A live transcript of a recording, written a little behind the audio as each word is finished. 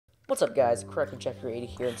What's up guys, Checker80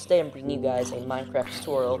 here, and today I'm bringing you guys a Minecraft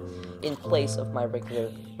tutorial in place of my regular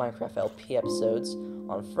Minecraft LP episodes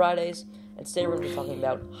on Fridays, and today we're going to be talking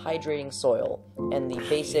about hydrating soil, and the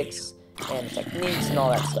basics, and the techniques, and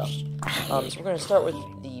all that stuff. So we're going to start with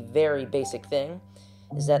the very basic thing,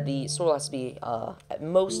 is that the soil has to be at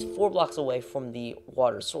most 4 blocks away from the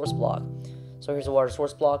water source block. So here's a water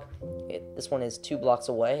source block. This one is 2 blocks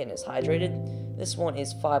away and is hydrated. This one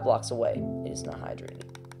is 5 blocks away. It is not hydrated,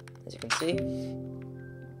 as you can see.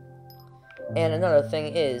 And another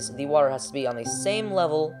thing is, the water has to be on the same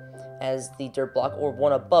level as the dirt block, or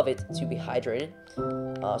one above it, to be hydrated.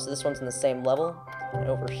 So this one's on the same level, and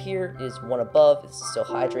over here is one above. This is still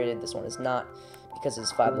hydrated. This one is not, because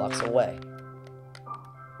it's 5 blocks away.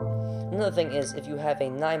 Another thing is, if you have a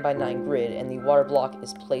 9x9 grid and the water block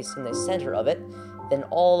is placed in the center of it, then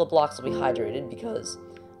all the blocks will be hydrated, because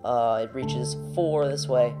it reaches 4 this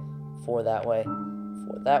way, 4 that way,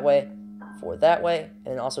 4 that way, 4 that way, and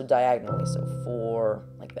then also diagonally, so 4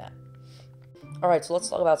 like that. Alright, so let's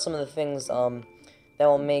talk about some of the things that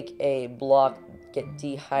will make a block get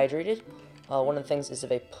dehydrated. One of the things is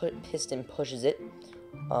if a piston pushes it.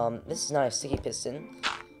 This is not a sticky piston,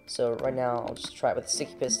 so right now I'll just try it with a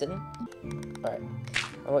sticky piston. Alright,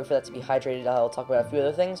 I'll wait for that to be hydrated. I'll talk about a few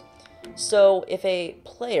other things. So if a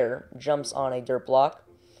player jumps on a dirt block,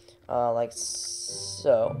 like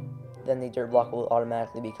so, then the dirt block will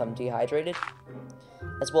automatically become dehydrated.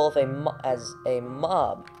 As well, if a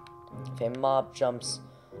mob jumps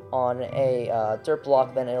on a dirt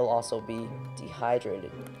block, then it'll also be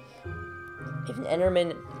dehydrated. If an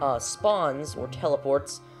enderman spawns or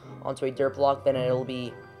teleports onto a dirt block, then it'll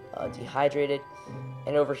be dehydrated.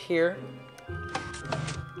 And over here,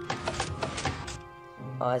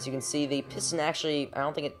 as you can see, the piston actually, I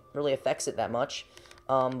don't think it really affects it that much.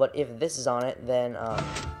 But if this is on it, then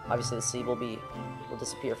obviously the seed will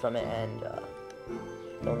disappear from it, and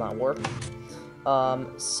it will not work.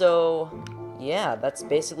 So yeah, that's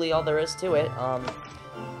basically all there is to it.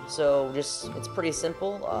 So it's pretty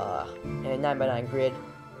simple. In a 9x9 grid,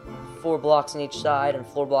 4 blocks on each side and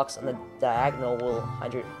 4 blocks on the diagonal will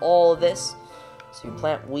hydrate all of this. So you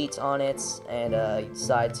plant wheat on it, and you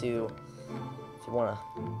decide to, if you want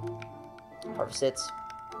to harvest it,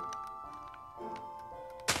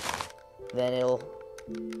 then it'll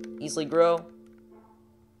easily grow.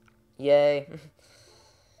 Yay.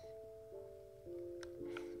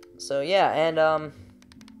 So yeah, and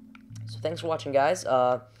so thanks for watching, guys.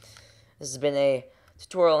 This has been a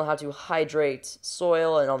tutorial on how to hydrate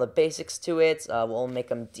soil and all the basics to it. We'll make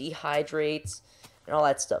them dehydrate and all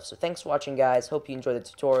that stuff. So thanks for watching, guys. Hope you enjoyed the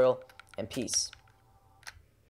tutorial, and peace.